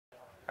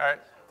All right,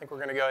 I think we're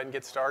going to go ahead and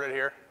get started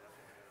here.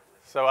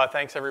 So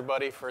thanks,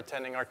 everybody, for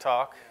attending our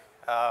talk.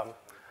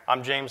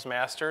 I'm James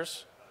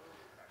Masters.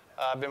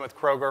 I've been with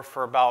Kroger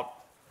for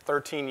about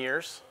 13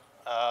 years,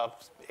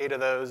 8 of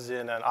those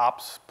in an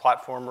ops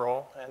platform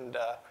role, and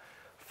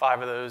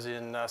 5 of those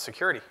in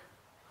security.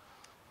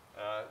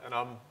 And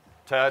I'm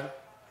Ted.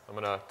 I'm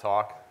going to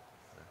talk.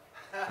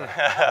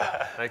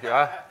 Thank you.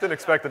 I didn't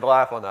expect to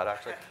laugh on that,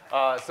 actually.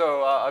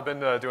 I've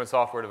been doing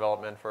software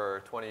development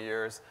for 20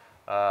 years.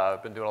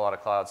 I've been doing a lot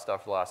of cloud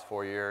stuff for the last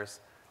 4 years.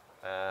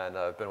 And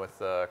I've been with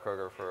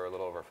Kroger for a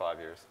little over 5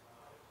 years.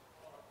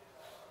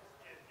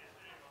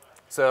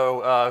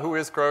 So who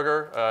is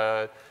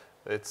Kroger?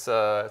 It's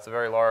a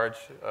very large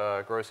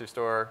grocery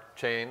store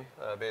chain,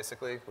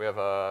 basically. We have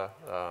a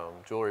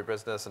jewelry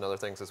business and other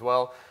things as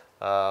well.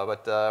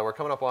 But we're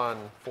coming up on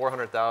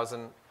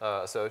 400,000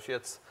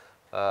 associates.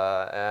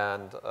 I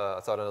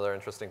thought another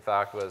interesting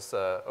fact was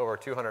over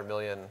 200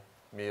 million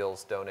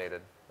meals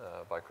donated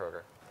by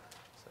Kroger.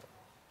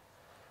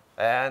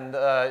 And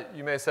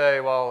you may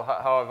say, well,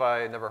 how have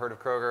I never heard of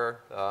Kroger?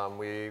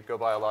 We go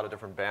by a lot of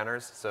different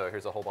banners, so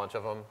here's a whole bunch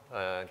of them.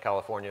 In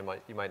California,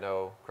 you might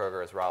know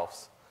Kroger as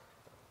Ralph's.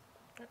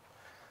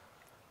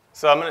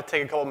 So I'm going to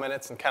take a couple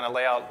minutes and kind of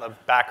lay out the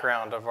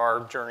background of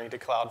our journey to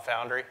Cloud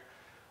Foundry.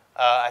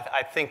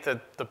 I think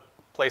that the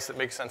place that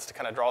makes sense to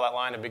kind of draw that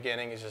line at the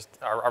beginning is just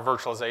our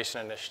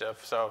virtualization initiative.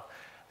 So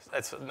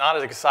it's not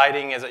as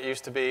exciting as it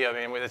used to be.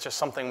 I mean, it's just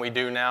something we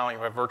do now. You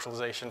have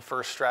virtualization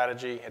first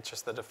strategy. It's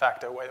just the de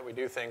facto way that we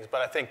do things.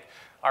 But I think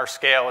our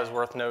scale is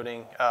worth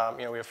noting.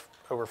 We have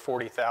over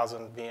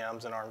 40,000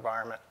 VMs in our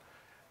environment.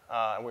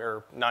 And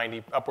we're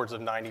upwards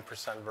of 90%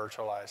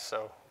 virtualized,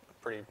 so a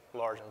pretty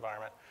large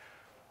environment.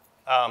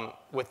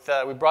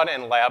 We brought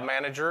in Lab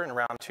Manager in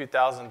around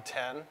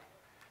 2010.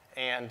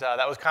 And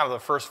that was kind of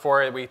the first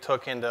foray we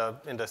took into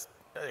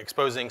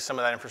exposing some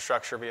of that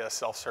infrastructure via a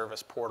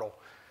self-service portal,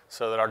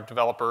 so that our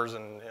developers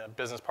and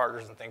business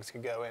partners and things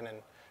could go in and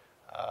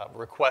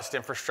request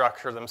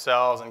infrastructure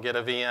themselves and get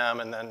a VM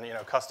and then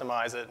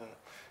customize it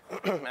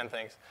and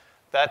things.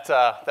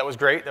 That was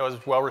great. That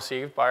was well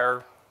received by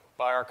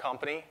our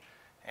company,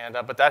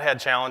 but that had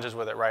challenges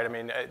with it, right? I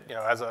mean,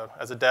 as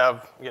a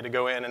dev, you had to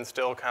go in and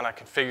still kind of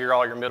configure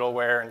all your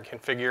middleware and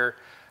configure,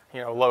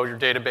 load your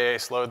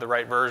database, load the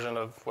right version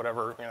of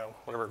whatever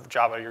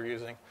Java you're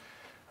using.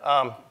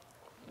 I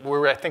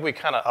think we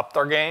kind of upped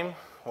our game.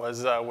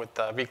 Was with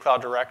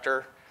vCloud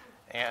Director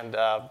and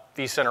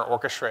vCenter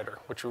Orchestrator,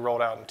 which we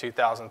rolled out in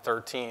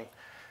 2013.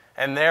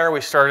 And there we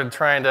started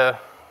trying to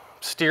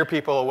steer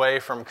people away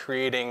from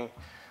creating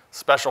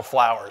special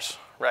flowers,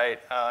 right?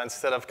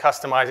 Instead of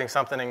customizing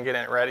something and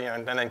getting it ready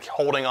and then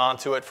holding on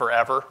to it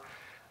forever,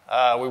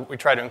 we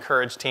try to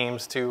encourage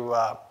teams to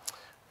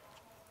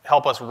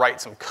help us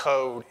write some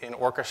code in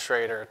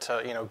Orchestrator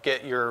to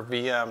get your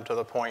VM to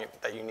the point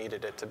that you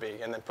needed it to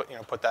be, and then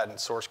put that in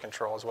source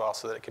control as well,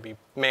 so that it could be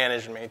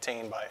managed and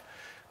maintained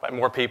by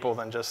more people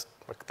than just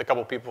the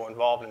couple people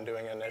involved in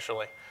doing it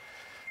initially.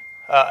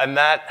 And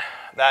that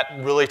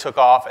really took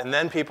off, and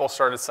then people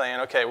started saying,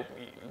 okay,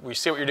 we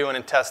see what you're doing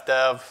in test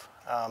dev.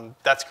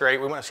 That's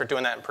great. We want to start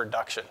doing that in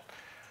production,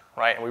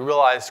 right? And we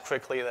realized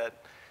quickly that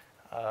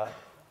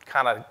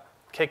kind of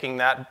kicking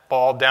that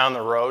ball down the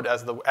road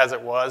as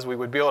it was, we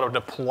would be able to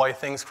deploy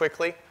things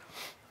quickly.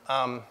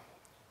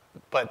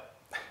 But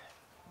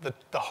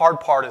the hard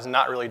part is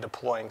not really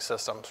deploying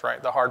systems,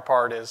 right? The hard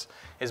part is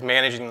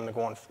managing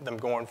them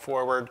going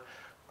forward,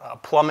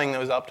 plumbing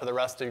those up to the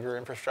rest of your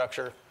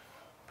infrastructure.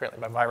 Apparently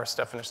my virus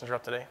definitions are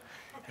up today.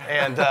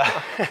 And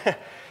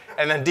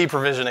then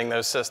deprovisioning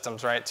those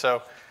systems, right?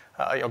 So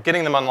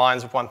getting them online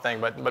is one thing,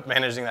 but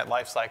managing that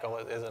life cycle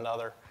is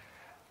another.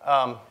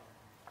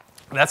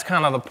 That's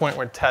kind of the point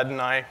where Ted and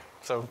I,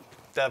 so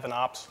Dev and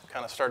Ops,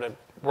 kind of started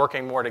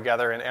working more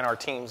together in our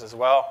teams as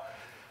well.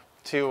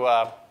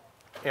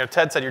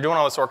 Ted said, you're doing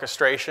all this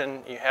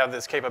orchestration. You have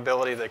this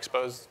capability to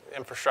expose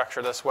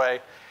infrastructure this way.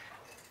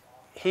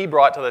 He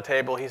brought to the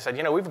table, he said,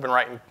 we've been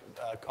writing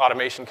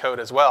automation code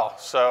as well.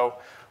 So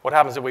what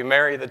happens if we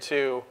marry the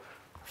two,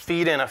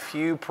 feed in a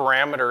few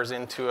parameters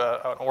into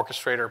an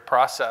orchestrator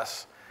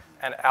process,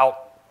 and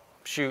out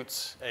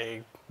shoots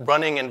a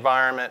running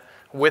environment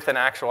with an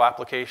actual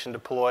application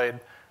deployed.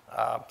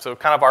 So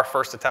kind of our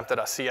first attempt at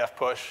a CF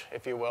push,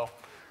 if you will,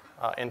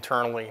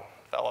 internally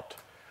developed.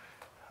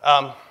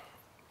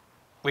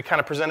 We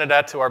kind of presented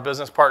that to our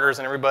business partners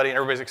and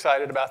everybody's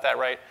excited about that,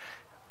 right?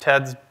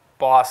 Ted's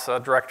boss,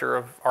 director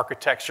of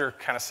architecture,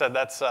 kind of said,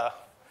 that's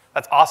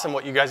awesome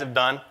what you guys have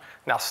done.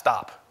 Now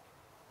stop.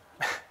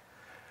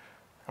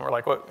 And we're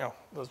like, what?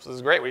 This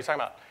is great. What are you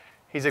talking about?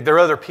 He's like, there are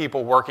other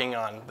people working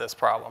on this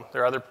problem.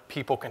 There are other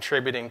people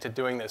contributing to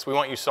doing this. We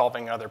want you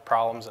solving other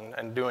problems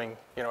and doing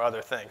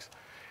other things.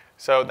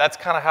 So that's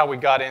kind of how we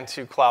got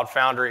into Cloud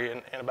Foundry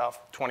in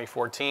about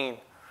 2014.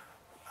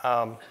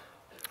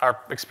 Our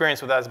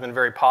experience with that has been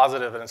very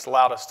positive, and it's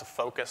allowed us to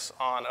focus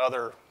on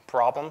other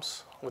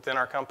problems within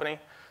our company.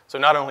 So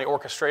not only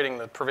orchestrating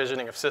the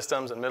provisioning of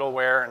systems and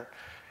middleware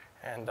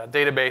and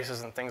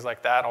databases and things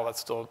like that, all that's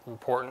still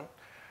important,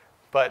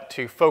 but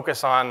to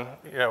focus on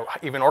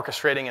even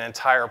orchestrating an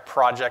entire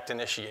project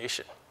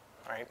initiation,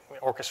 right?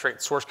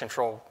 Orchestrate source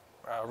control,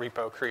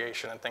 repo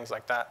creation, and things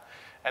like that.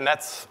 And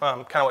that's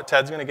kind of what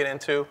Ted's going to get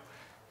into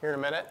here in a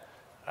minute.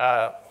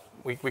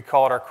 We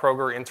call it our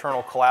Kroger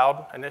Internal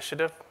Cloud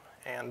Initiative,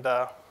 and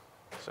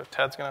so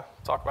Ted's going to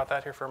talk about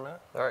that here for a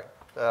minute. All right.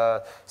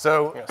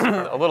 So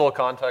a little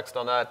context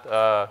on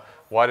that.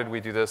 Why did we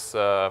do this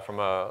from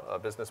a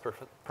business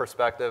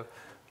perspective?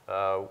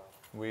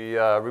 We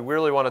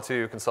really wanted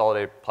to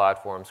consolidate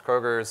platforms.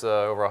 Kroger's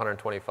over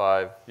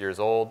 125 years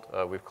old.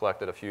 We've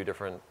collected a few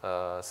different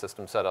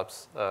system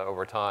setups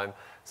over time.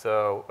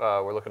 So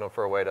we're looking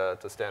for a way to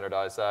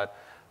standardize that.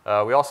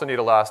 We also need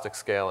elastic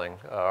scaling.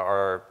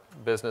 Our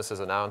business has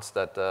announced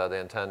that they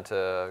intend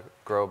to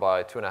grow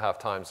by 2.5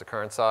 times the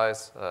current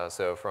size,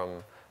 so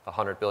from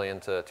 100 billion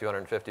to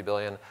 250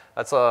 billion.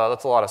 That's a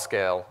lot of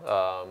scale.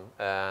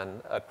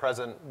 And at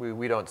present,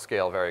 we don't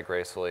scale very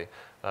gracefully,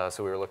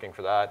 so we were looking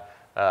for that.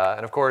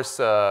 And of course,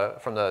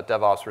 from the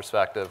DevOps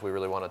perspective, we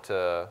really wanted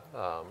to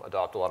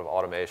adopt a lot of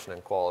automation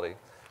and quality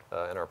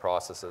in our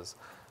processes.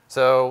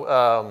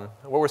 So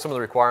what were some of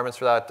the requirements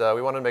for that?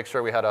 We wanted to make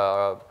sure we had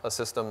a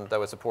system that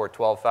would support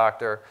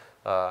 12-factor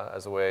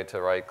as a way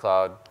to write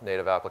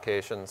cloud-native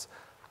applications.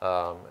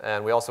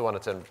 And we also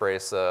wanted to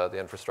embrace the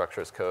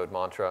infrastructure as code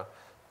mantra.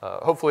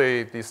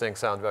 Hopefully, these things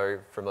sound very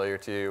familiar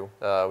to you.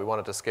 We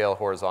wanted to scale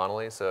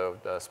horizontally, so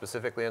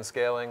specifically in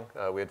scaling,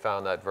 we had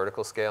found that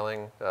vertical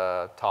scaling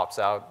tops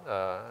out,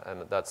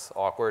 and that's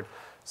awkward.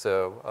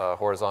 So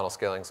horizontal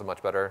scaling is a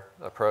much better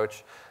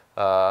approach.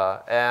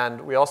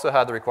 And we also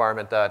had the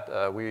requirement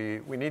that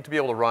we need to be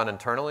able to run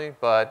internally,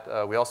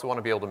 but we also want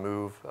to be able to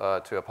move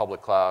to a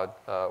public cloud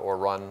or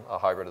run a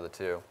hybrid of the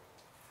two.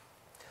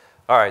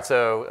 All right,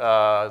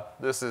 so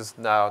this is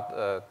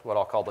now what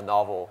I'll call the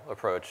novel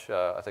approach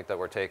I think that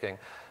we're taking.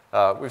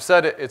 We've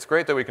said it's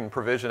great that we can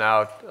provision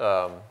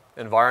out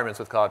environments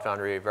with Cloud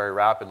Foundry very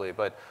rapidly,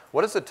 but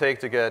what does it take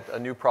to get a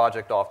new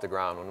project off the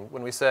ground?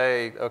 When we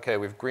say, okay,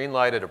 we've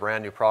green-lighted a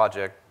brand new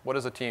project, what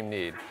does a team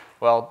need?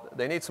 Well,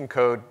 they need some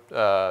code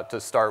to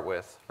start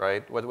with,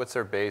 right? What's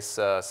their base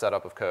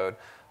setup of code?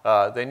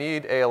 They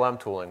need ALM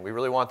tooling. We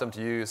really want them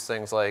to use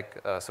things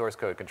like source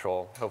code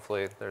control.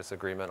 Hopefully, there's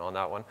agreement on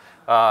that one.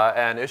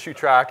 And issue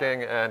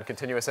tracking and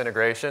continuous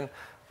integration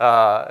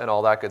and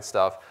all that good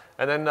stuff.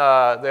 And then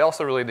they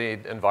also really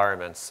need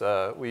environments.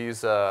 We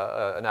use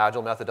an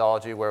agile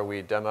methodology where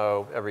we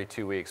demo every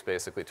 2 weeks,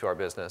 basically, to our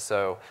business.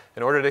 So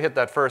in order to hit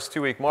that first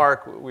 2-week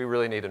mark, we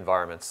really need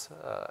environments.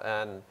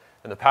 And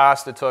in the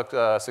past, it took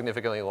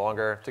significantly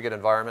longer to get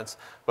environments.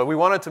 But we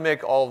wanted to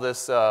make all of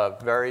this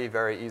very,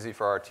 very easy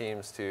for our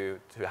teams to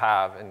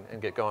have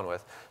and get going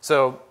with.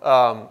 So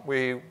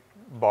we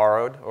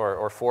borrowed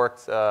or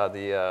forked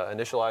the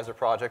initializer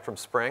project from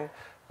Spring.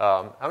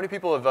 How many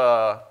people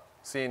have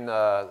seen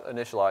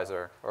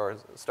initializer or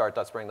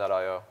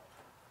start.spring.io?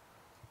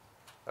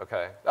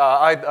 Okay.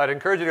 I'd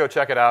encourage you to go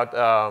check it out.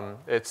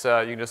 You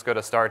can just go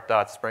to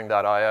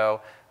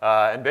start.spring.io.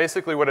 And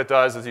basically what it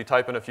does is you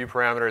type in a few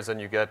parameters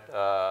and you get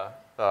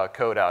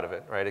code out of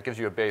it, right? It gives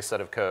you a base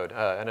set of code.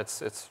 And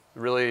it's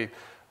really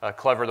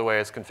clever the way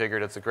it's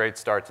configured. It's a great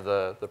start to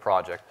the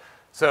project.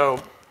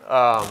 So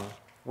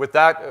with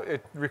that,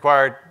 it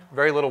required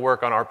very little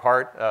work on our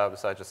part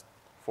besides just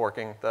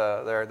forking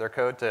their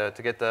code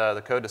to get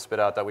the code to spit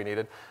out that we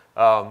needed.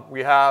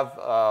 We have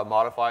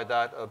modified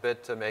that a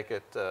bit to make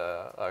it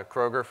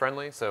Kroger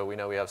friendly. So we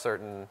know we have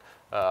certain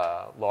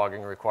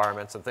logging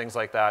requirements and things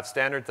like that,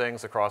 standard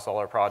things across all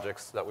our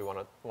projects that we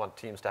want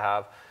teams to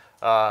have.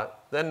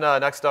 Then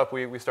next up,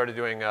 we started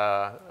doing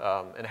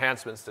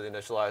enhancements to the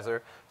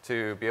initializer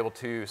to be able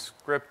to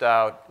script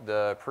out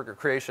the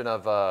creation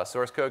of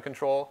source code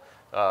control.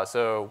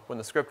 So when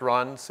the script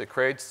runs, it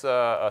creates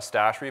a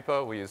stash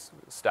repo. We use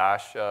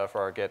stash for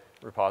our Git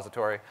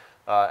repository.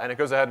 And it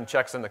goes ahead and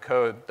checks in the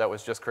code that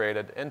was just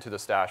created into the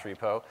stash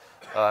repo.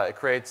 It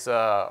creates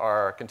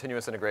our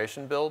continuous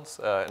integration builds,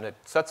 and it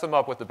sets them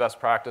up with the best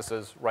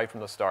practices right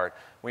from the start.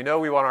 We know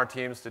we want our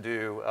teams to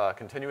do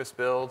continuous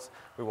builds.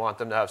 We want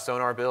them to have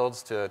sonar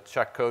builds to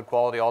check code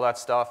quality, all that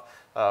stuff.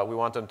 We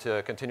want them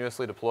to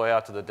continuously deploy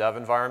out to the dev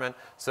environment.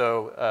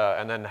 So,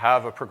 and then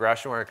have a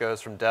progression where it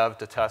goes from dev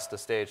to test to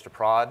stage to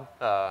prod.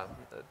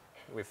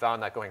 We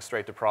found that going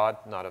straight to prod,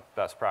 not a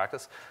best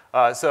practice.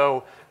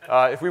 So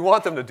if we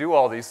want them to do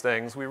all these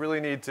things, we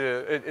really need to,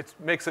 it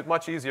makes it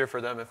much easier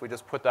for them if we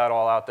just put that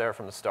all out there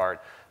from the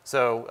start.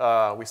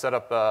 So we set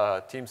up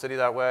TeamCity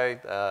that way,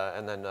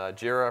 and then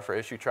Jira for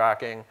issue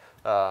tracking,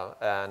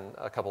 and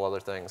a couple other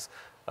things.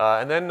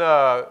 And then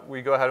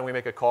we go ahead and we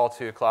make a call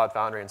to Cloud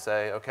Foundry and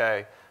say,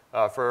 okay,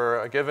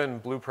 for a given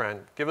blueprint,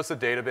 give us a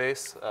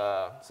database,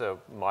 so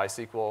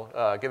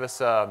MySQL, give us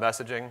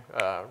messaging,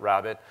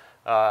 Rabbit,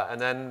 and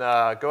then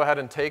go ahead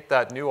and take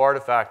that new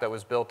artifact that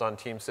was built on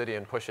TeamCity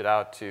and push it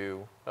out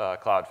to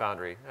Cloud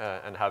Foundry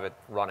and have it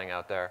running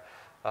out there.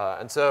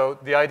 And so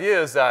the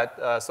idea is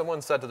that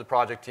someone said to the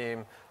project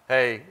team,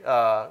 hey,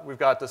 we've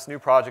got this new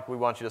project we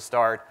want you to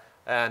start.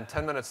 And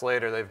 10 minutes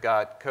later, they've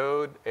got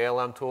code,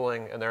 ALM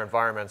tooling, and their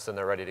environments, and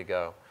they're ready to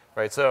go.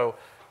 Right? So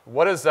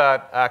what does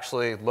that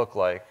actually look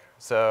like?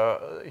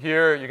 So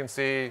here you can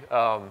see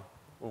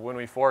when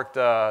we forked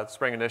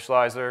Spring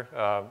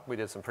Initializer, we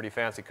did some pretty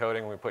fancy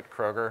coding. We put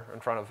Kroger in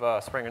front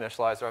of Spring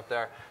Initializer up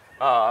there.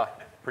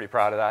 Pretty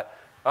proud of that.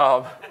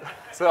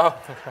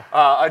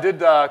 I did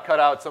cut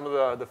out some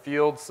of the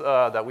fields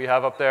that we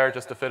have up there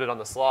just to fit it on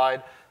the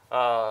slide.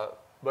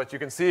 But you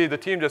can see the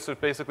team just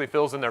basically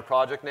fills in their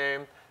project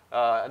name.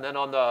 And then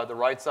on the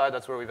right side,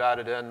 that's where we've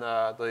added in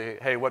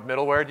hey, what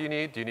middleware do you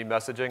need? Do you need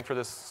messaging for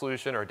this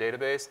solution or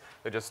database?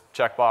 They just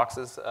check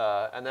boxes.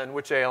 And then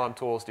which ALM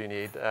tools do you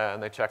need?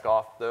 And they check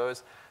off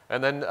those.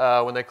 And then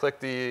when they click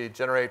the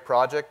Generate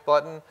Project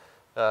button,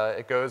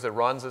 it goes, it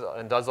runs,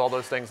 and does all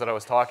those things that I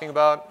was talking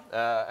about.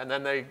 And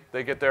then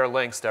they get their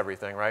links to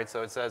everything, right?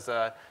 So it says,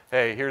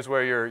 hey, here's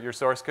where your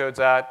source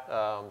code's at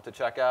to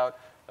check out,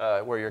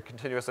 where your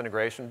continuous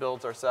integration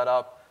builds are set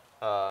up.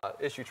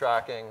 Issue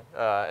tracking,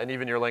 and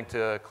even your link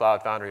to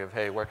Cloud Foundry of,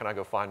 hey, where can I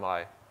go find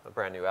my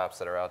brand new apps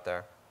that are out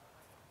there?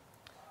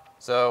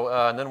 So,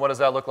 and then what does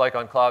that look like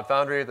on Cloud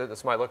Foundry?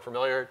 This might look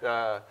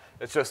familiar.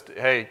 It's just,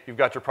 hey, you've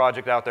got your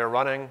project out there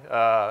running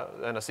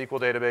in a SQL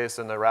database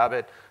in the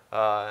Rabbit,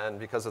 and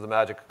because of the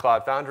magic of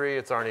Cloud Foundry,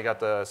 it's already got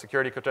the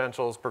security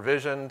credentials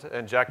provisioned,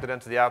 injected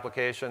into the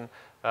application,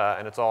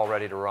 and it's all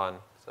ready to run.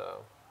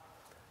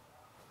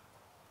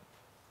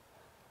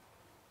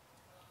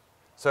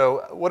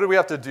 So what did we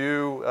have to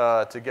do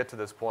to get to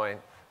this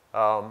point?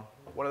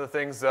 One of the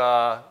things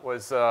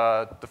was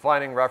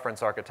defining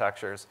reference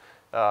architectures.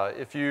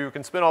 If you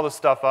can spin all this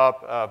stuff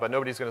up, but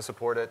nobody's going to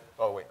support it.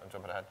 Oh, wait, I'm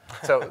jumping ahead.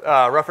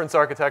 So reference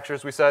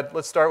architectures, we said,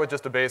 let's start with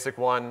just a basic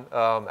one,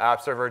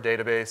 app server,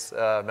 database,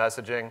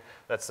 messaging.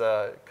 That's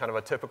kind of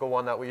a typical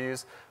one that we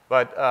use.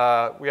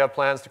 But we have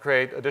plans to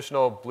create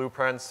additional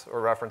blueprints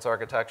or reference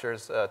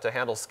architectures to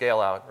handle scale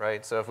out,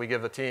 right? So if we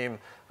give the team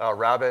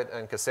Rabbit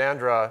and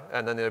Cassandra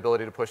and then the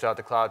ability to push out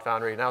to Cloud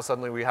Foundry, now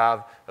suddenly we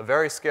have a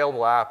very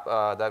scalable app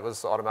that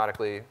was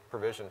automatically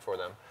provisioned for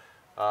them.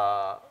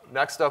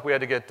 Next up, we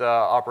had to get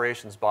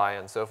operations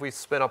buy-in. So if we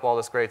spin up all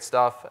this great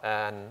stuff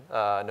and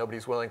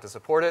nobody's willing to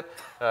support it,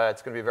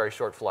 it's going to be a very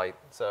short flight.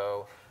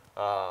 So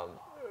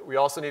we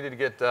also needed to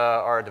get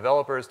our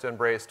developers to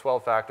embrace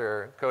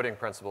 12-factor coding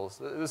principles.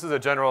 This is a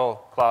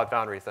general Cloud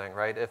Foundry thing,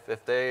 right?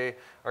 If they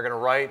are going to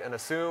write and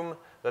assume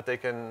that they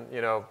can,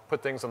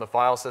 put things on the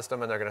file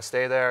system and they're going to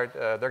stay there,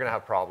 they're going to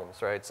have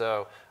problems, right?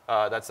 So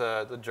that's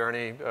the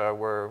journey.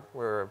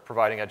 We're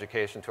providing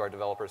education to our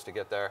developers to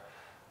get there.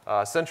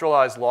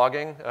 Centralized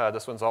logging,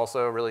 this one's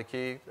also really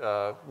key.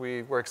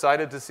 We were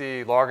excited to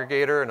see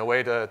Loggergator and a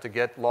way to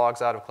get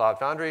logs out of Cloud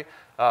Foundry,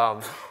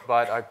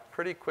 but I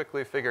pretty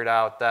quickly figured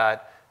out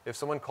that if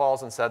someone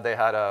calls and said they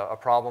had a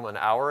problem an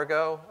hour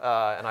ago,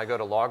 and I go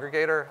to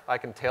Loggergator, I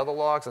can tail the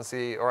logs and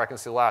see, or I can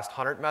see the last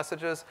 100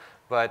 messages,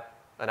 but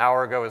an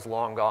hour ago is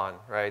long gone,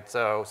 right?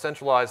 So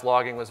centralized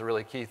logging was a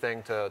really key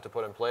thing to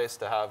put in place,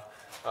 to have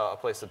a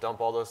place to dump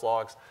all those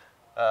logs.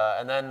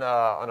 And then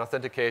an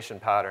authentication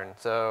pattern.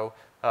 So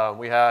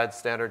we had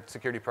standard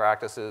security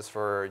practices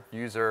for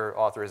user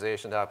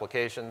authorization to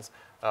applications.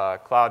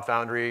 Cloud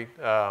Foundry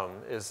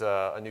is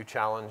a new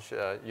challenge.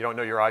 You don't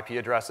know your IP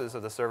addresses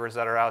of the servers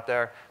that are out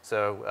there.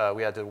 So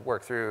we had to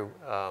work through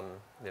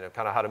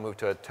kind of how to move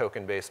to a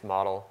token-based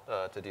model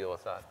to deal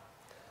with that.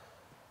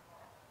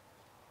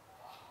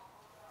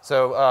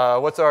 So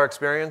what's our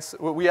experience?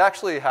 We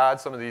actually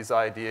had some of these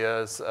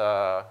ideas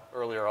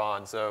earlier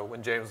on. So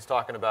when James was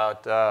talking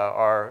about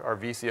our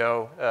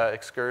VCO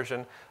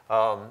excursion,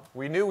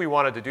 we knew we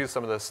wanted to do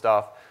some of this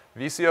stuff.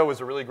 VCO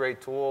was a really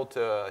great tool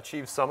to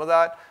achieve some of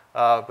that,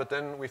 but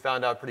then we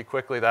found out pretty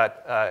quickly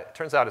that it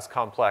turns out it's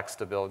complex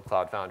to build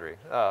Cloud Foundry.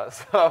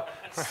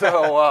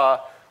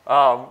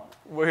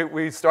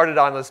 We started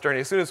on this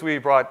journey. As soon as we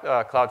brought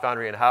Cloud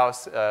Foundry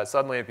in-house,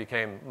 suddenly it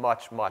became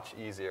much, much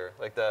easier.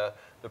 Like the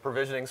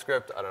provisioning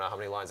script, I don't know how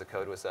many lines of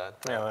code was that?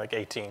 Yeah, like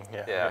 18.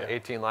 Yeah,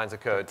 18 lines of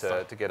code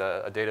to get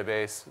a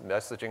database,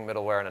 messaging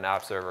middleware, and an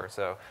app server.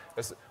 So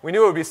we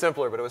knew it would be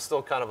simpler, but it was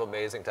still kind of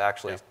amazing to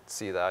actually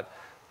see that.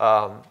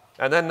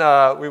 And then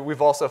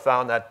we've also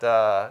found that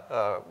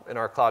in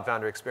our Cloud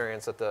Foundry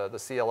experience that the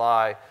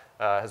CLI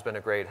has been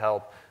a great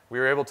help. We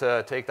were able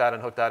to take that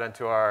and hook that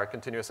into our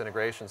continuous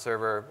integration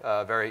server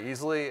very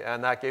easily,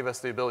 and that gave us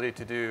the ability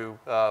to do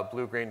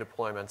blue-green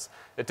deployments.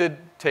 It did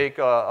take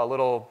a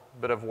little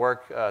bit of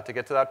work to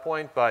get to that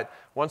point, but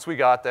once we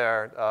got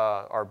there,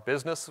 our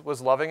business was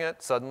loving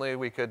it. Suddenly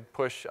we could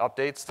push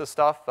updates to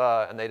stuff,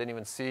 and they didn't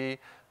even see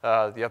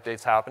the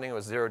updates happening. It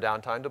was zero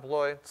downtime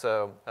deploy,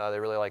 so they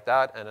really like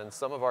that. And in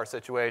some of our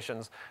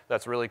situations,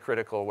 that's really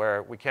critical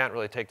where we can't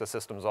really take the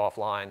systems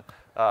offline.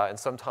 And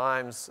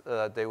sometimes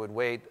they would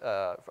wait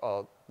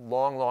a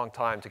long, long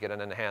time to get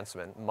an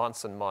enhancement,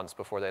 months and months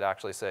before they'd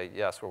actually say,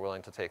 yes, we're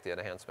willing to take the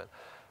enhancement.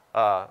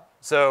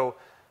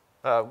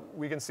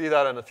 We can see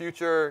that in the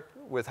future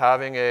with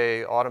having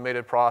an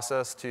automated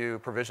process to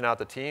provision out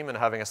the team and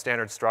having a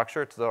standard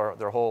structure to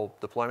their whole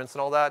deployments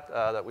and all that,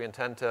 that we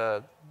intend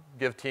to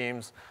give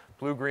teams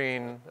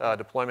blue-green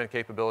deployment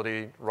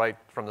capability right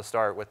from the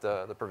start with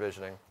the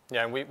provisioning.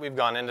 Yeah, and we've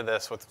gone into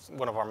this with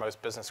one of our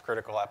most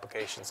business-critical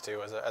applications,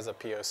 too, as a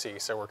POC.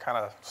 So we're kind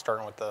of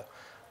starting with the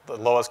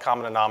lowest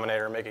common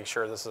denominator, making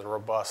sure this is a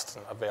robust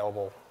and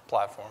available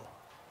platform.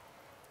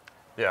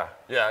 Yeah,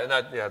 and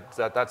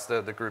that's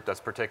the group that's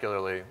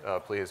particularly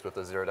pleased with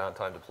the zero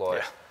downtime deploy.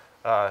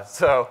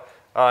 Yeah.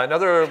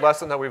 Another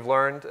lesson that we've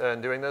learned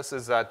in doing this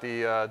is that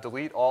the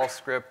delete all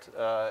script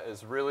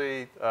is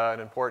really an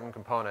important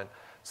component.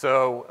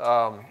 So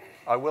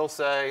I will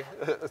say,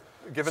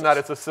 given that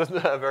it's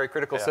a very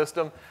critical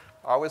system,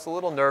 I was a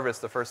little nervous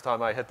the first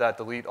time I hit that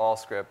delete all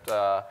script.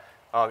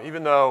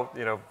 Even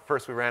though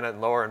first we ran it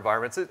in lower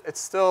environments, it's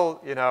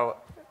still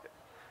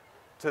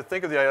to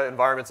think of the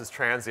environments as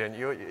transient,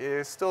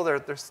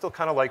 they're still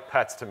kind of like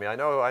pets to me. I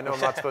know I'm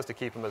not supposed to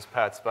keep them as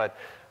pets, but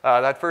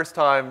that first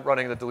time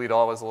running the delete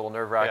all was a little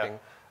nerve-wracking.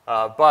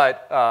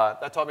 But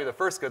that taught me the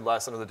first good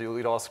lesson of the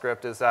delete all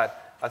script is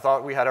that I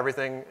thought we had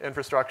everything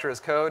infrastructure as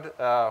code.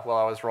 Well,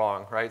 I was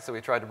wrong, right? So we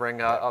tried to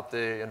bring up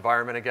the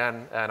environment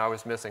again, and I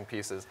was missing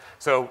pieces.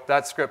 So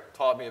that script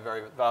taught me a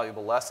very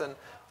valuable lesson.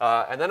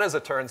 And then as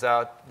it turns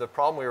out, the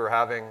problem we were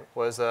having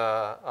was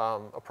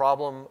a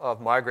problem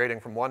of migrating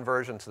from one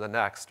version to the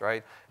next,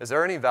 right? Is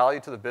there any value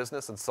to the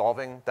business in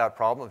solving that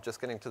problem of just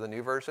getting to the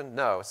new version?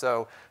 No.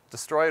 So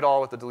destroy it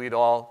all with the delete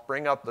all,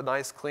 bring up the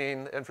nice,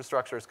 clean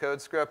infrastructure as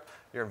code script,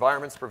 your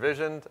environment's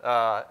provisioned,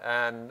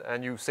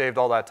 and you saved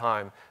all that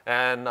time.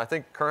 And I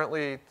think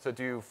currently to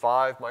do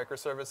 5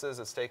 microservices,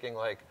 it's taking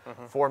like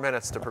 4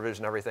 minutes to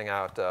provision everything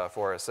out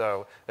for us.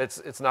 So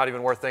it's not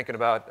even worth thinking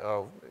about,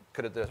 oh,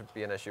 could there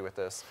be an issue with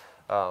this?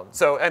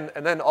 And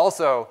then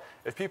also,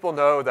 if people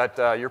know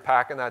that you're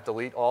packing that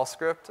delete all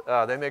script,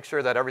 they make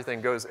sure that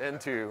everything goes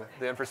into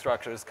the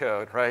infrastructure as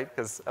code, right?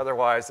 Because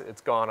otherwise,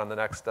 it's gone on the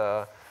next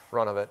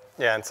run of it.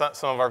 Yeah, and some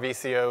of our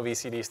VCO,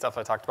 VCD stuff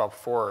I talked about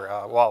before,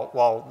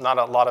 while not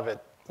a lot of it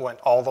went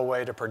all the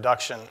way to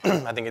production,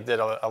 I think it did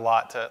a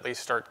lot to at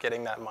least start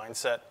getting that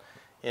mindset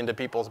into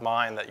people's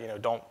mind that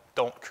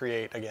don't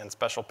create, again,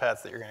 special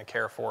pets that you're going to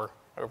care for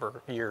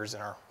over years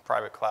in our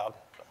private cloud.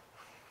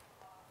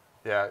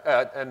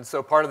 Yeah, and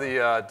so part of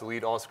the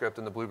delete all script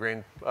and the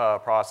blue-green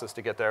process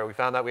to get there, we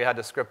found that we had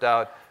to script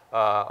out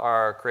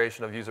our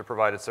creation of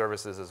user-provided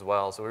services as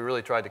well. So we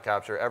really tried to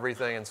capture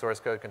everything in source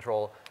code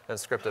control and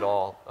script it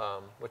all,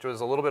 which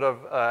was a little bit of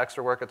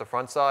extra work at the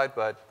front side,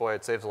 but boy,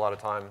 it saves a lot of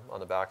time on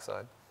the back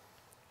side.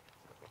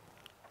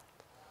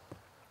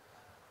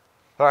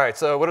 All right,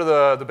 so what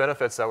are the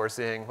benefits that we're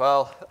seeing?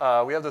 Well,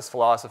 we have this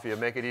philosophy of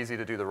make it easy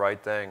to do the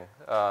right thing.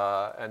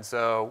 And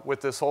so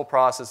with this whole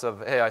process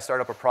of, hey, I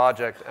start up a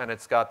project and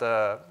it's got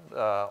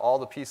all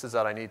the pieces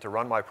that I need to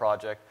run my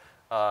project,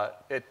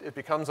 it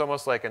becomes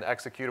almost like an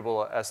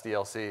executable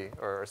SDLC,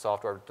 or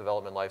software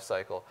development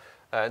lifecycle.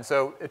 And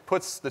so it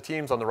puts the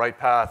teams on the right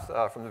path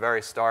from the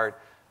very start.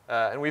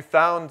 And we've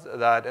found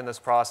that in this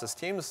process,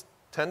 teams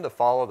tend to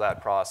follow that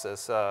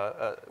process.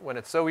 When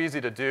it's so easy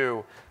to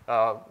do,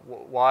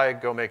 why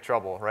go make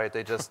trouble, right?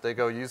 They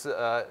go use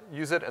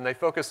it, and they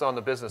focus on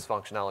the business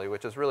functionality,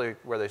 which is really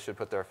where they should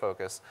put their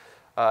focus.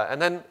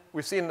 And then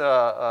we've seen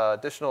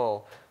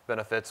additional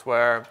benefits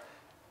where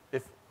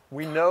if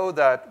we know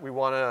that we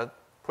want to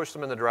push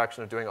them in the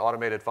direction of doing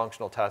automated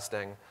functional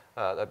testing,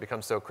 that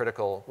becomes so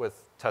critical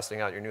with testing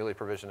out your newly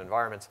provisioned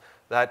environments,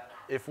 that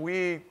if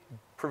we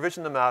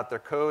provision them out, their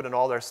code and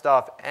all their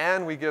stuff,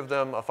 and we give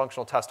them a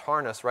functional test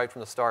harness right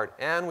from the start,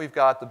 and we've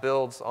got the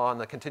builds on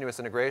the continuous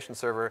integration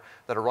server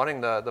that are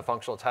running the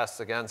functional tests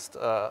against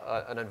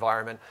an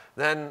environment,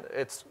 then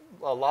it's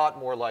a lot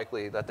more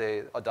likely that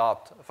they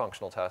adopt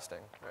functional testing,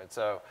 right?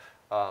 So,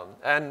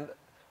 and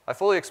I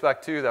fully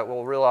expect, too, that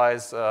we'll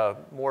realize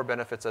more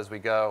benefits as we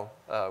go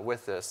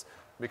with this,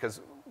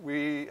 because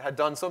we had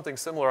done something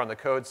similar on the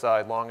code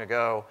side long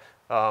ago.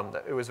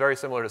 It was very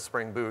similar to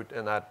Spring Boot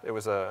in that it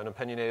was an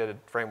opinionated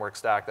framework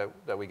stack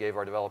that we gave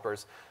our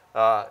developers.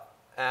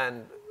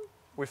 And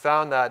we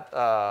found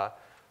that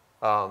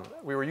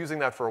we were using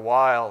that for a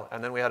while,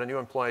 and then we had a new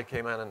employee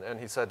came in, and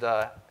he said,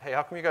 hey,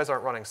 how come you guys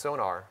aren't running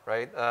Sonar,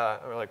 right?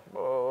 And we're like,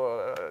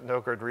 oh,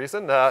 no good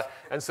reason.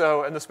 And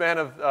so in the span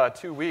of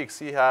 2 weeks,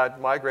 he had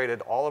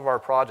migrated all of our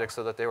projects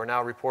so that they were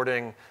now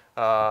reporting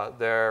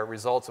their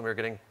results, and we were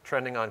getting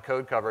trending on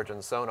code coverage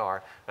in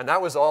Sonar. And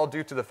that was all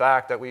due to the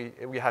fact that we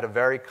had a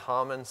very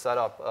common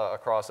setup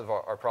across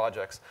our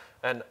projects.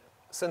 And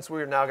since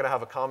we're now going to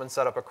have a common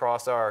setup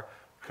across our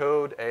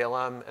code,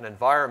 ALM, and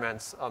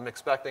environments, I'm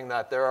expecting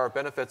that there are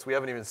benefits we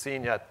haven't even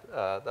seen yet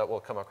that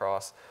will come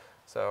across.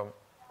 So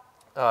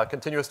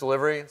continuous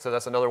delivery, so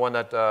that's another one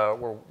that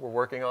we're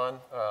working on.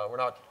 We're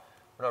not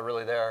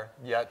really there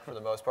yet for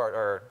the most part,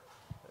 or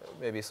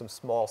maybe some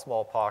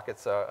small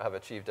pockets have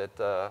achieved it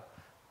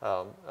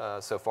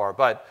so far.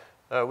 But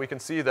we can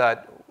see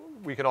that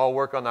we can all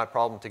work on that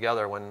problem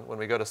together. When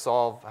we go to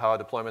solve how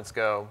deployments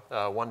go,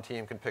 one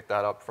team can pick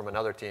that up from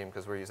another team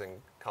because we're using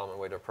a common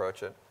way to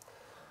approach it.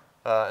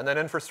 And then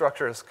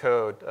infrastructure as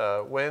code.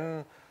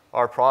 When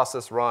our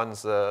process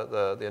runs,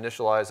 the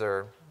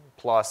initializer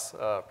plus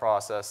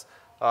process,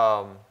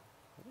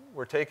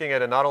 we're taking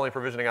it and not only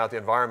provisioning out the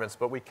environments,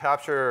 but we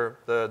capture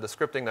the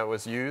scripting that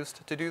was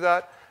used to do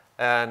that,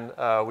 and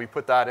we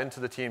put that into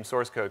the team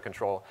source code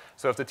control.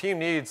 So if the team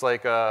needs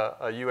like a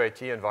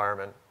UAT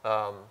environment,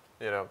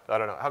 you know, I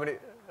don't know, how many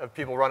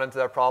people run into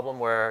that problem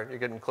where you're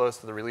getting close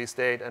to the release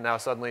date and now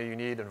suddenly you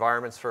need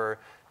environments for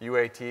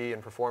UAT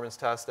and performance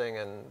testing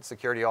and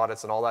security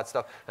audits and all that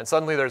stuff, and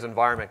suddenly there's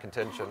environment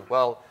contention.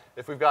 Well,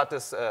 if we've got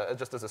this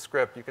just as a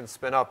script, you can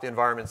spin up the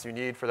environments you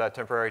need for that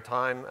temporary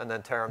time and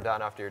then tear them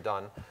down after you're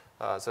done.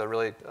 So it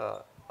really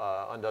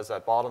undoes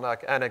that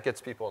bottleneck, and it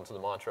gets people into the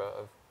mantra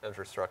of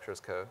infrastructure as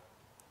code.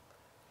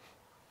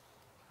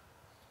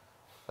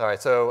 All right,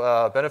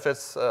 so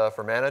benefits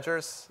for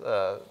managers,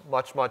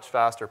 much, much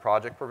faster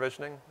project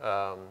provisioning.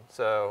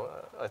 So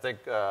I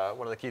think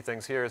one of the key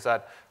things here is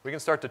that we can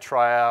start to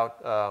try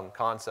out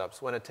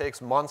concepts. When it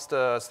takes months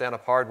to stand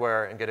up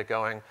hardware and get it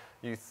going,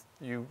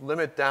 you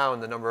limit down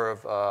the number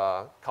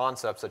of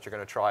concepts that you're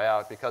going to try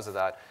out because of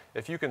that.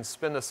 If you can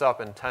spin this up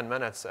in 10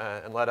 minutes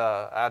and let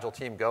an agile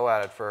team go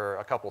at it for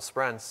a couple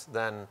sprints,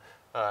 then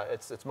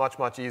it's much,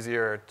 much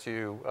easier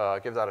to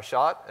give that a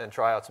shot and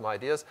try out some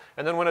ideas.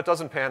 And then when it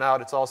doesn't pan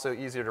out, it's also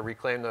easier to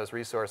reclaim those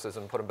resources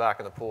and put them back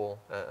in the pool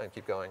and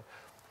keep going.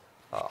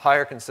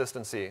 Higher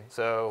consistency.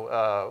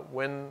 So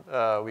when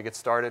we get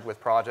started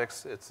with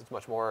projects, it's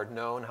much more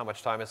known how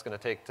much time it's going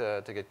to take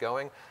to get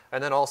going.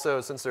 And then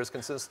also, since there's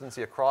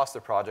consistency across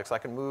the projects, I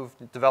can move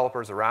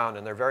developers around,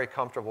 and they're very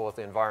comfortable with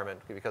the environment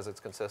because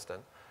it's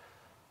consistent.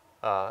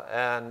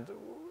 And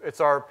it's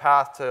our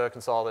path to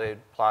consolidated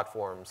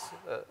platforms.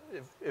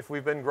 If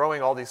we've been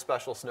growing all these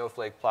special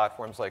snowflake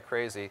platforms like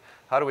crazy,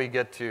 how do we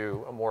get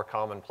to a more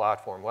common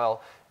platform?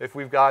 Well, if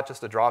we've got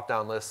just a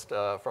drop-down list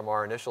from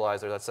our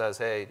initializer that says,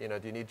 hey, you know,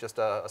 do you need just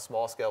a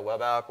small-scale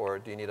web app, or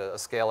do you need a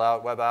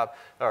scale-out web app,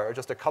 or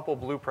just a couple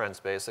blueprints,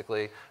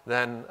 basically,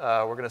 then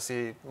we're going to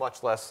see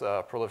much less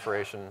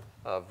proliferation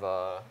of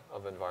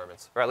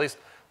environments. Or at least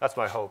that's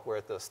my hope. We're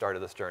at the start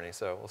of this journey,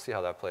 so we'll see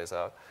how that plays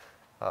out.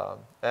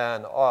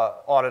 And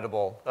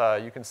auditable.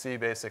 You can see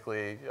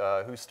basically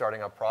who's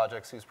starting up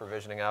projects, who's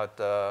provisioning out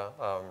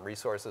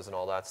resources and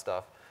all that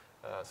stuff.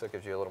 So it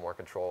gives you a little more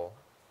control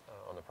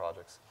on the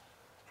projects.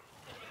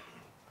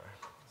 All right.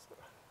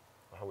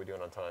 How are we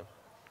doing on time?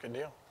 Good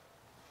deal.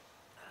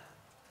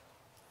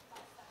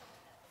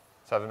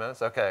 7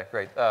 minutes? OK,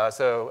 great.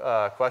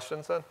 So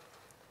questions then?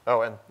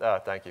 Oh, and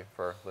thank you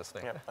for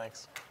listening. Yeah,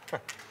 thanks.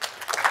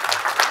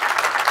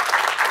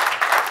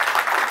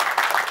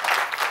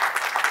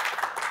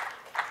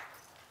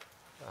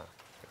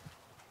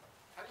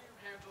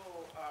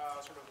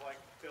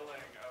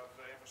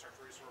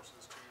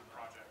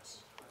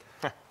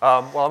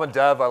 Well, I'm a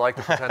dev. I like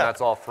to pretend that's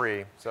all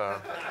free. So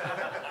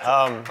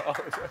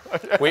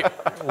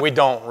we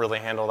don't really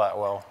handle that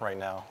well right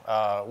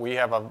now. We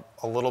have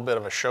a little bit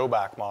of a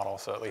showback model,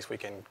 so at least we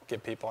can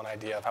give people an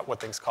idea of what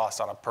things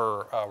cost on a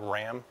per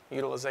RAM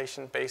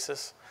utilization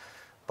basis.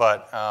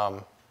 But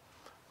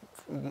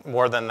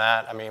more than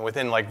that, I mean,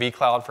 within like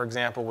vCloud, for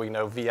example, we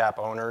know vApp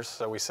owners,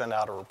 so we send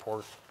out a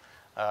report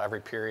every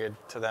period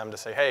to them to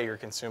say, hey, you're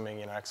consuming,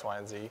 you know, X, Y,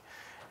 and Z.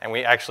 And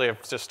we actually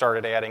have just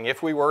started adding,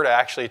 if we were to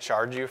actually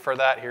charge you for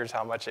that, here's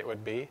how much it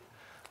would be.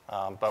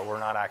 But we're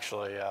not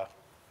actually,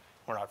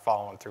 we're not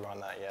following through on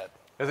that yet.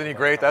 Isn't he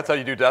great? That's how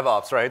you do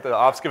DevOps, right? The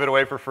ops give it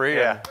away for free,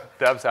 yeah. And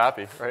dev's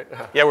happy, right?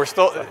 Yeah, we're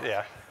still,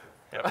 yeah.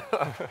 Yep.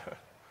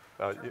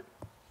 In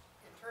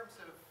terms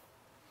of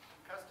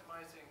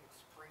customizing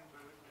Spring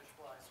Boot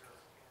initializer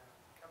and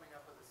coming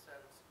up with a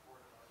set of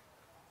supported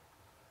architecture,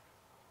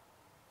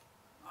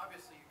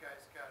 obviously you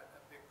guys got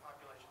a big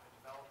population of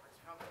developers.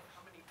 How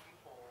many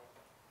people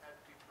had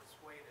to be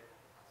persuaded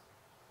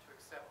to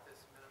accept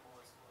this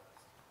minimalist list?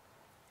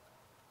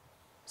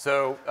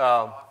 So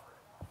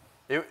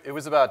it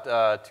was about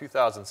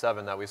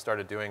 2007 that we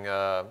started doing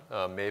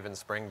Maven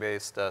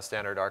Spring-based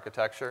standard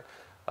architecture.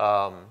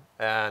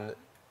 And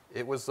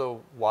it was the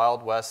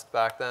Wild West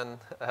back then.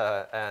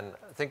 And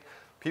I think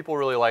people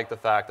really liked the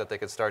fact that they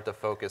could start to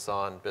focus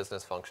on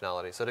business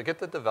functionality. So to get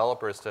the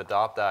developers to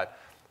adopt that,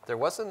 there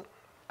wasn't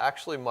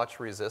actually much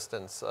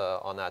resistance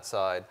on that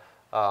side.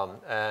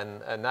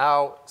 And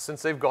now,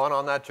 since they've gone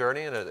on that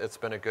journey, and it's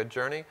been a good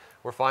journey,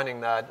 we're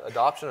finding that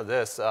adoption of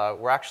this,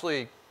 we're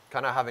actually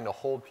kind of having to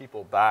hold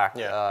people back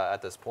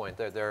at this point.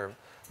 The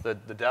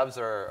devs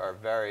are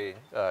very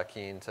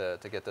keen to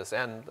get this,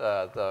 and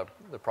the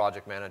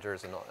project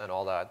managers and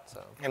all that.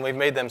 So. And we've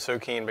made them so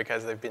keen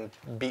because they've been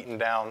beaten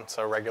down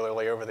so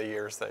regularly over the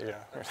years that, you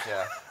know.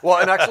 Yeah.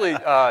 Well, and actually,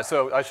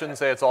 so I shouldn't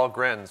say it's all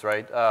grins,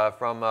 right?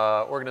 From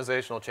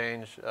organizational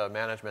change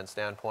management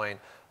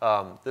standpoint,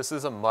 this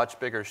is a much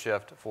bigger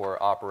shift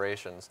for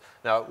operations.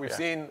 Now, we've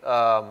seen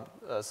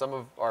some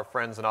of our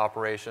friends in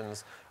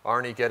operations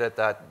already get it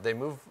that they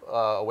move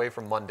away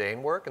from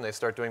mundane work and they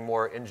start doing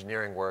more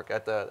engineering work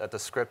at the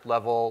script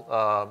level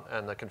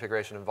and the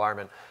configuration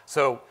environment.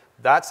 So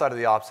that side of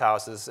the ops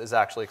house is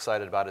actually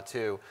excited about it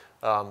too.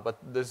 But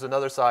there's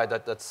another side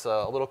that's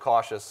a little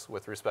cautious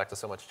with respect to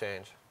so much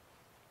change.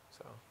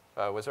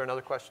 So was there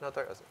another question out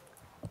there? For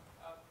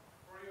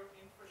your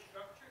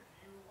infrastructure,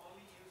 do you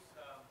only use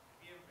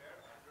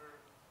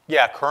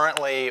Yeah,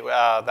 currently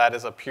that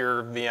is a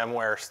pure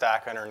VMware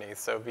stack underneath,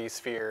 so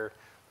vSphere,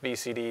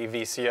 VCD,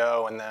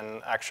 VCO, and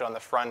then actually on the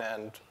front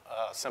end,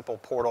 simple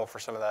portal for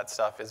some of that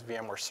stuff is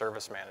VMware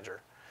Service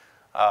Manager.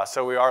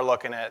 So we are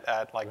looking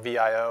at like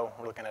VIO,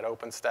 we're looking at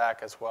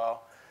OpenStack as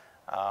well.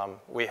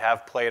 We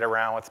have played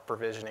around with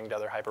provisioning to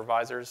other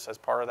hypervisors as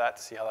part of that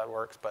to see how that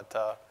works, but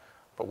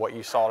what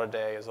you saw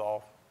today is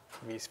all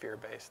vSphere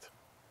based,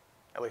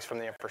 at least from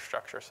the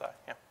infrastructure side.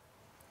 Yeah.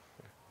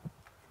 Could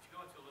you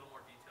go into a little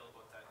more detail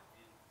about that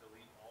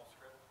delete all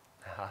script?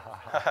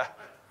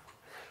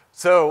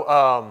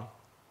 So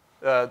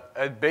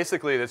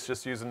basically, it's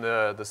just using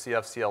the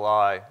CF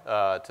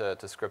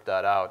to script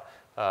that out.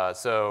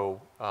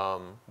 So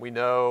we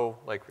know,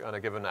 like on a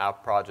given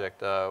app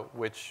project,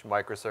 which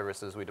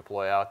microservices we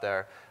deploy out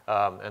there.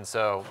 And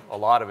so a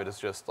lot of it is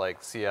just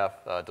like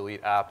CF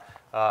delete app.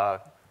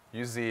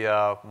 Use the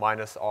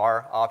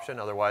 -R option,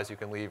 otherwise you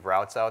can leave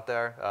routes out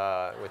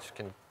there, which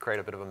can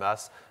create a bit of a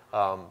mess.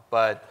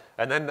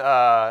 And then,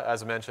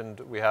 as I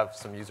mentioned, we have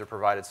some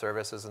user-provided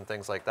services and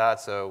things like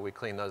that, so we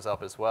clean those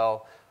up as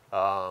well.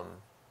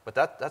 But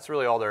that's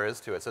really all there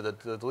is to it. So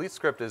the delete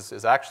script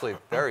is actually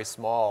very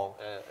small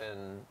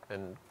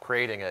in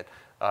creating it.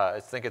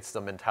 I think it's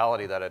the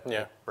mentality that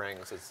it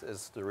brings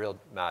is the real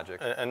magic.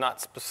 And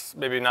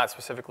maybe not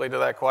specifically to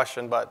that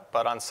question,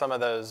 but on some of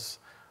those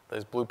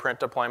blueprint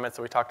deployments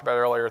that we talked about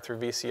earlier through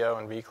VCO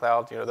and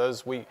vCloud,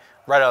 those right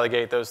out of the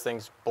gate, those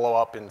things blow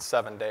up in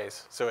 7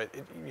 days. So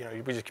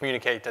we just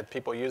communicate to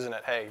people using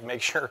it, hey,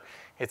 make sure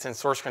it's in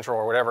source control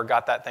or whatever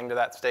got that thing to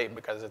that state,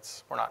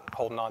 because we're not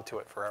holding on to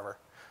it forever.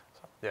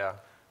 So.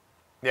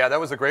 Yeah, that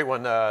was a great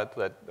one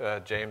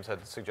that James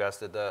had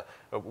suggested.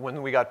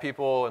 When we got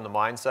people in the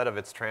mindset of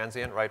it's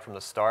transient right from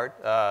the start,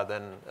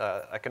 then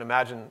I can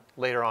imagine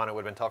later on it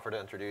would have been tougher to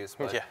introduce.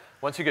 But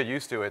once you get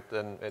used to it,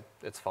 then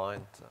it's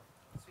fine. So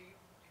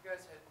you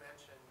guys had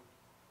mentioned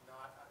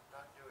not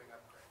doing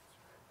upgrades,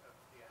 right, of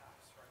the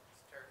apps, right?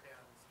 Just tear it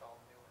down,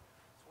 install a new one.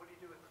 So what do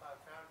you do with Cloud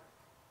Foundry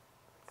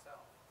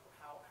itself?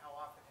 How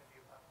often have you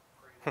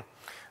upgraded?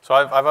 So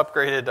I've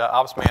upgraded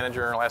Ops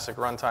Manager and Elastic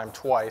Runtime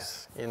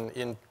twice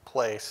in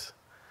place.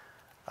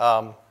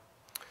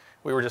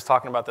 We were just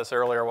talking about this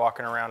earlier,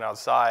 walking around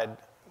outside.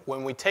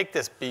 When we take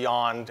this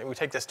beyond, and we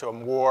take this to a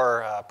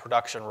more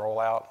production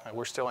rollout, and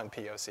we're still in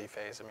POC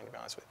phase. I mean, to be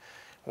honest with you,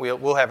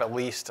 we'll have at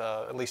least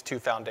 2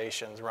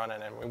 foundations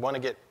running, and we want to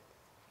get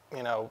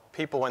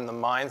people in the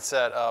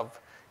mindset of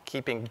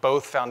keeping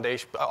both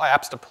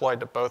apps deployed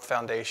to both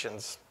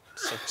foundations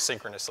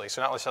synchronously.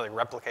 So not necessarily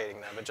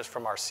replicating them, but just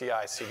from our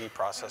CI/CD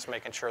process,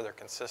 making sure they're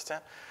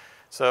consistent.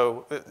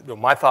 So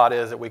my thought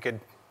is that we could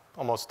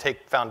almost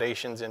take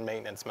foundations in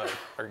maintenance mode,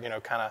 or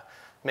kind of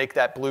make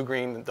that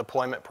blue-green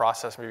deployment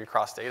process maybe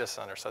across data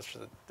centers such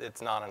that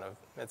it's a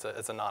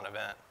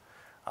non-event.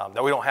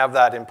 That we don't have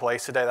that in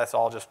place today. That's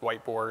all just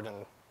whiteboard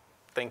and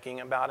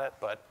thinking about it.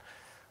 But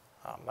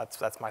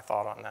that's my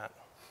thought on that.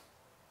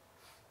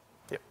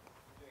 Yep.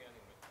 Doing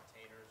anything with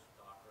containers,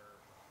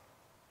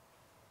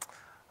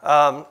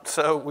 Docker?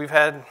 So we've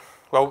had,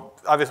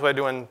 obviously we're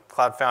doing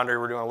Cloud Foundry.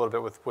 We're doing a little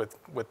bit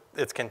with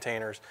its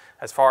containers.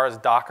 As far as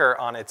Docker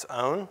on its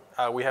own,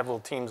 we have little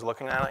teams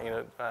looking at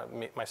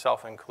it,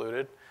 myself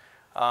included.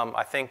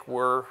 I think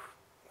we're,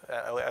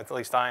 at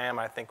least I am,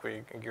 I think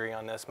we agree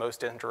on this,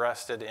 most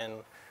interested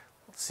in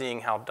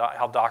seeing how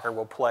Docker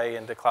will play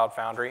into Cloud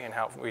Foundry and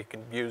how we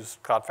can use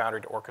Cloud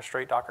Foundry to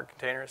orchestrate Docker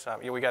containers.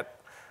 We got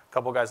a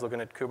couple guys looking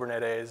at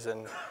Kubernetes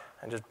and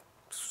just,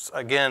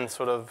 again,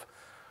 sort of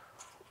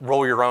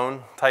roll your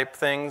own type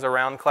things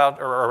around cloud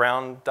or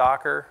around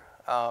Docker.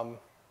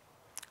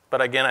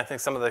 But again, I think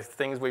some of the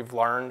things we've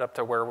learned up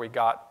to where we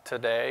got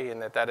today,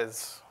 and that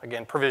is,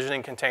 again,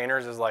 provisioning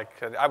containers is like,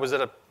 I was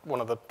at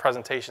one of the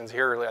presentations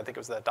here earlier, I think it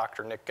was that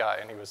Dr. Nick guy,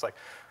 and he was like,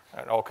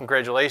 oh,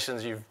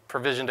 congratulations, you've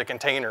provisioned a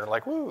container,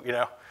 like, woo,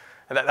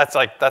 And that's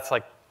like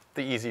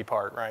the easy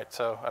part, right?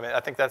 So, I mean,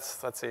 I think that's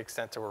the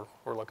extent that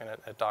we're looking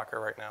at Docker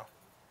right now.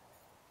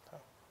 So.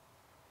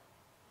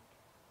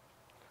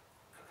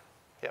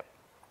 Yep.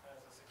 As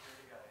a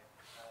security guy,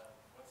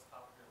 what's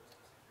top of your list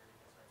of security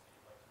concerns that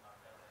you'd like to knock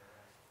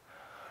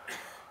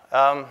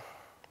down?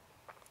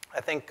 I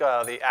think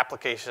the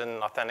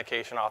application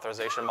authentication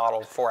authorization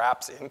model for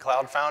apps in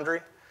Cloud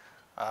Foundry,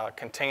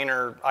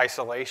 container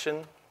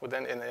isolation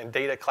and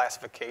data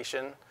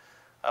classification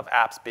of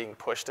apps being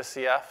pushed to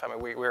CF. I mean,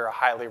 we're a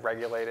highly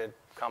regulated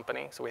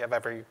company, so we have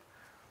every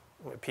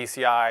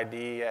PCI,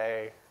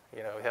 DEA,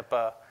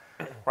 HIPAA,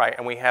 right?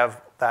 And we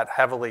have that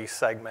heavily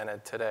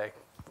segmented today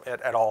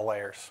at all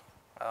layers.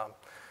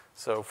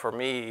 So for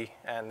me,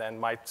 and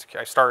then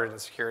I started in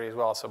security as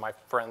well, so my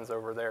friends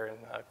over there in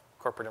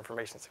corporate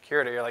information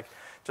security are like,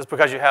 just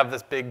because you have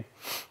this big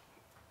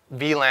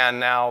VLAN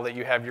now that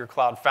you have your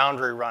Cloud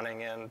Foundry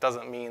running in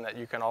doesn't mean that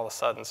you can all of a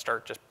sudden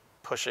start just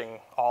pushing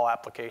all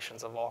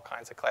applications of all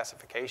kinds of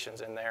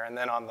classifications in there. And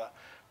then on the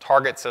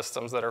target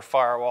systems that are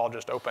firewall,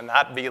 just open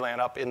that VLAN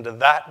up into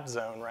that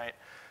zone, right?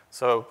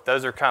 So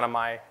those are kind of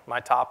my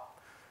top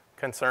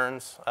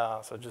concerns.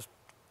 So just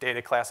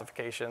data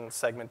classification,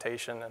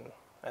 segmentation,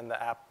 and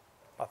the app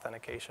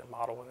authentication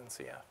model within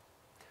CF.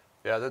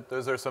 Yeah,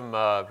 those are some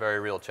very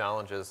real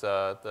challenges.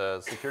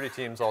 The security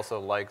teams also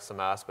like some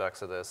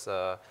aspects of this.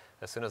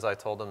 As soon as I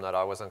told them that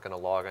I wasn't going to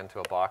log into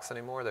a box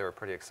anymore, they were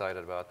pretty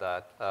excited about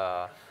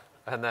that.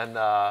 And then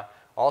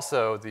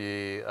also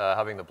the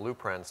having the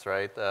blueprints,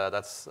 right?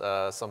 That's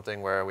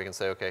something where we can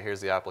say, okay, here's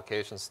the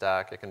application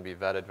stack. It can be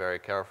vetted very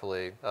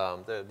carefully.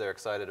 They're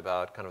excited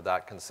about kind of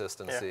that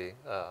consistency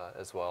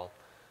as well.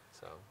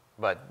 So,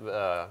 but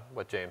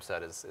what James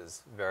said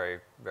is very,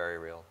 very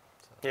real.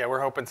 Yeah,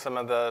 we're hoping some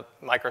of the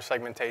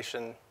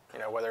microsegmentation,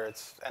 whether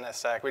it's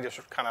NSX, we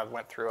just kind of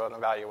went through an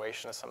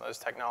evaluation of some of those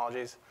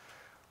technologies.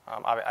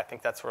 I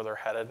think that's where they're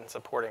headed in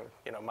supporting,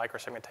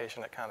 microsegmentation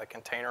at kind of the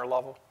container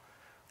level.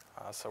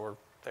 So we're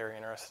very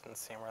interested in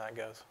seeing where that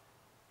goes.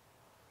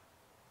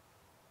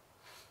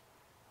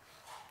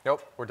 Yep,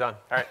 we're done.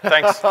 All right,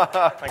 thanks.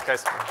 Thanks,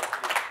 guys.